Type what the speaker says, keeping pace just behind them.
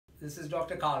This is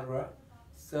Dr. Kalra.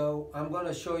 So I'm going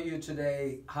to show you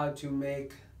today how to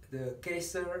make the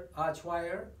Kalra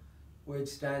archwire, which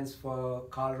stands for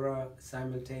Kalra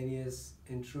Simultaneous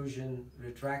Intrusion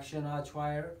Retraction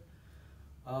archwire.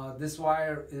 This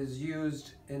wire is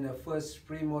used in a first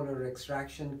premolar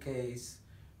extraction case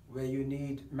where you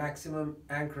need maximum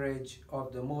anchorage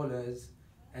of the molars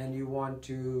and you want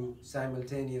to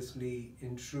simultaneously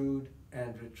intrude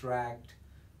and retract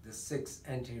the 6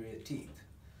 anterior teeth.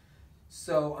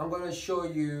 So I'm going to show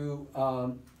you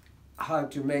how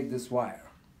to make this wire.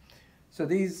 So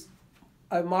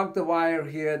I marked the wire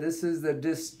here. This is the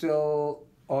distal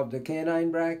of the canine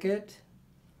bracket,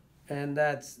 and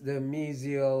that's the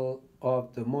mesial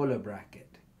of the molar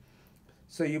bracket.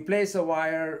 So you place a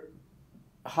wire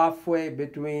halfway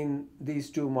between these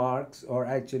two marks, or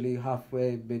actually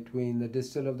halfway between the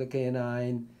distal of the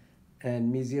canine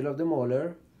and mesial of the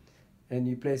molar, and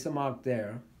you place a mark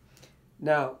there.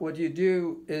 Now what you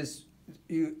do is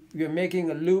you're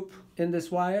making a loop in this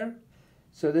wire.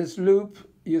 So this loop,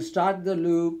 you start the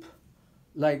loop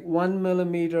like 1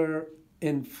 millimeter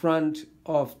in front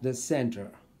of the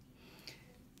center,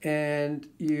 and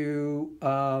you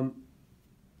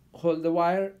hold the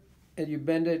wire and you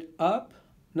bend it up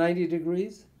 90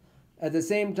 degrees. At the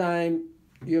same time,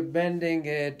 you're bending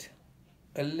it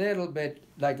a little bit,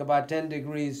 like about 10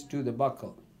 degrees to the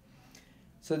buckle.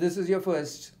 So this is your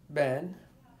first bend.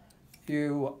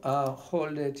 You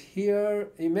hold it here.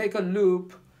 You make a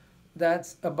loop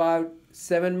that's about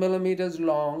 7 millimeters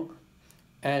long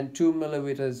and 2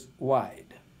 millimeters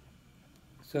wide.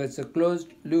 So it's a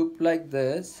closed loop like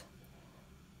this,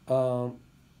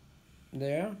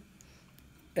 there.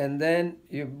 And then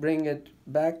you bring it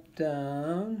back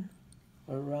down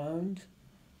around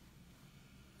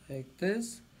like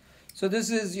this. So this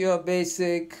is your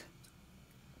basic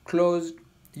closed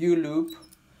U-loop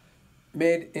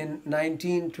made in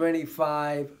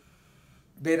 1925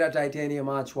 beta titanium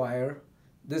arch wire.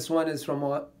 This one is from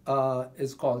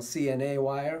is called CNA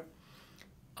wire.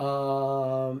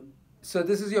 So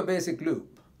this is your basic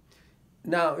loop.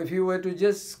 Now if you were to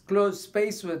just close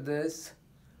space with this,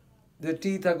 the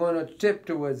teeth are going to tip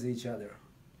towards each other,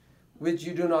 which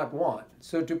you do not want.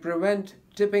 So to prevent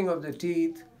tipping of the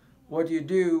teeth, what you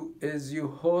do is you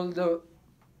hold the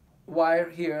wire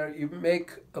here, you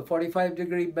make a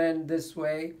 45-degree bend this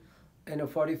way and a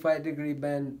 45-degree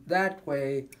bend that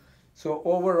way. So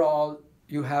overall,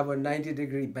 you have a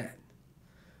 90-degree bend.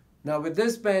 Now with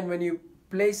this bend, when you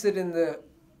place it in the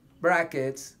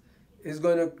brackets, it's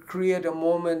going to create a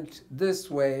moment this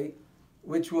way,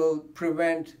 which will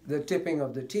prevent the tipping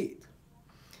of the teeth.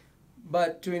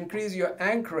 But to increase your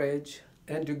anchorage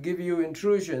and to give you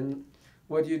intrusion,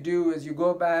 what you do is you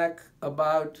go back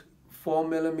about 4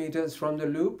 millimeters from the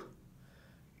loop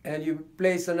and you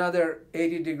place another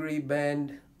 80-degree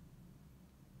bend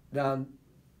down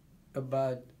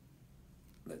about,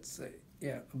 let's say,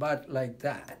 yeah, about like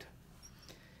that.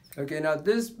 Okay, now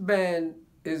this bend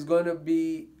is going to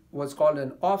be what's called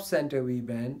an off-center V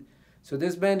bend. So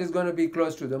this bend is going to be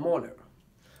close to the molar.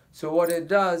 So what it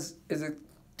does is it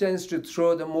tends to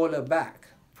throw the molar back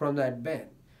from that bend.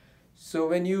 So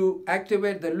when you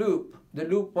activate the loop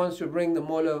wants to bring the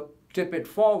molar, tip it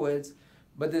forwards,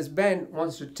 but this bend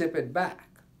wants to tip it back.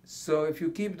 So if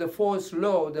you keep the force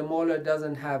low, the molar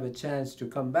doesn't have a chance to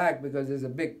come back because there's a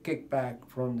big kickback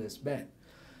from this bend.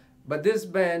 But this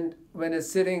bend, when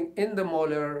it's sitting in the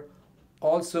molar,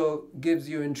 also gives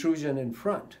you intrusion in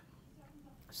front.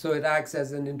 So it acts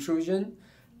as an intrusion,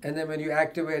 and then when you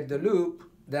activate the loop,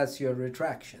 that's your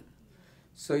retraction.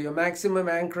 So your maximum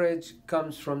anchorage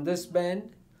comes from this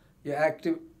bend, your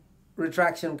active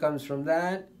retraction comes from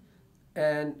that,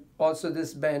 and also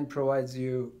this bend provides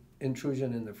you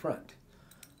intrusion in the front.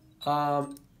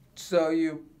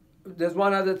 There's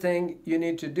one other thing you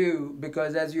need to do,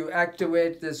 because as you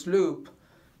activate this loop,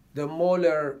 the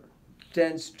molar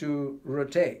tends to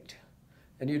rotate,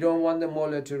 and you don't want the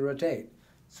molar to rotate.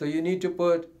 So you need to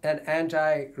put an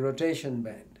anti-rotation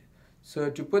bend. So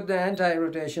to put the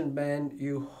anti-rotation bend,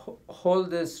 you hold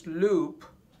this loop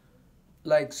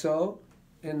like so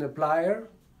in the plier,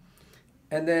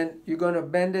 and then you're going to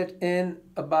bend it in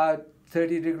about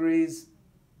 30 degrees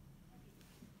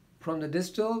from the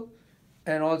distal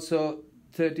and also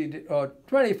 30 or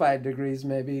 25 degrees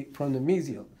maybe from the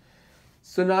mesial.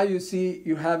 So now you see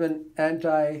you have an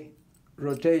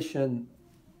anti-rotation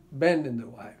bend in the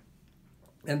wire.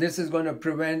 And this is going to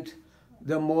prevent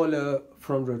the molar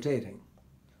from rotating.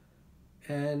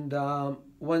 And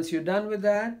once you're done with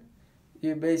that,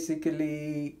 you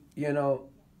basically,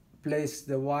 place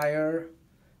the wire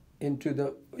into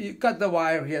the, you cut the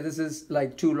wire here. This is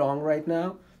like too long right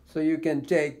now. So you can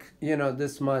take,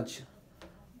 this much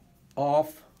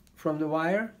off from the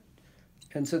wire.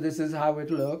 And so this is how it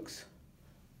looks,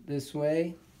 this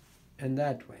way and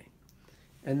that way.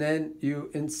 And then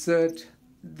you insert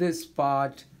this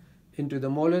part into the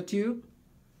molar tube,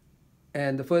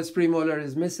 and the first premolar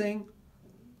is missing,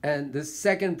 and the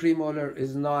second premolar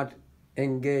is not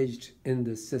engaged in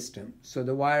the system. So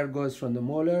the wire goes from the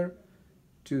molar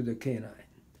to the canine.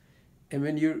 And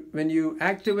when you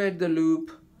activate the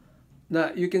loop,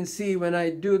 now you can see when I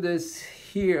do this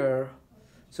here,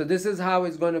 so this is how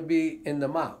it's going to be in the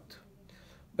mouth.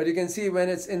 But you can see when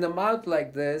it's in the mouth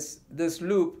like this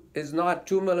loop is not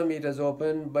 2 millimeters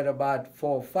open, but about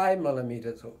 4 or 5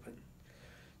 millimeters open.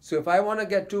 So if I want to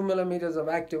get 2 millimeters of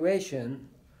activation,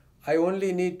 I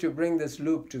only need to bring this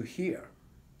loop to here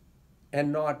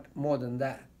and not more than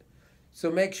that.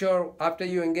 So make sure after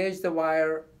you engage the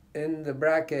wire in the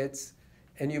brackets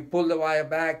and you pull the wire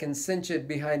back and cinch it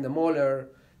behind the molar,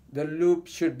 the loop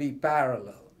should be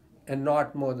parallel and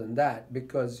not more than that,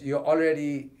 because you're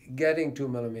already getting 2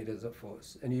 millimeters of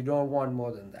force and you don't want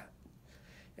more than that.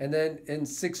 And then in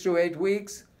 6 to 8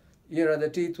 weeks, the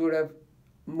teeth would have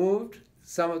moved.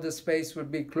 Some of the space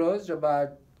would be closed,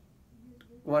 about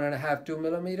 1.5 to 2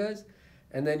 millimeters,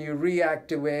 and then you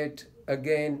reactivate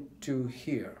again to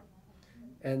here.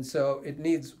 And so it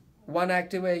needs 1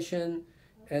 activation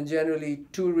and generally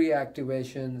 2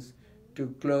 reactivations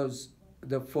to close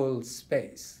the full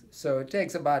space. So it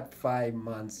takes about 5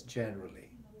 months generally.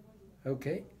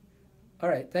 Okay? All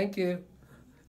right, thank you.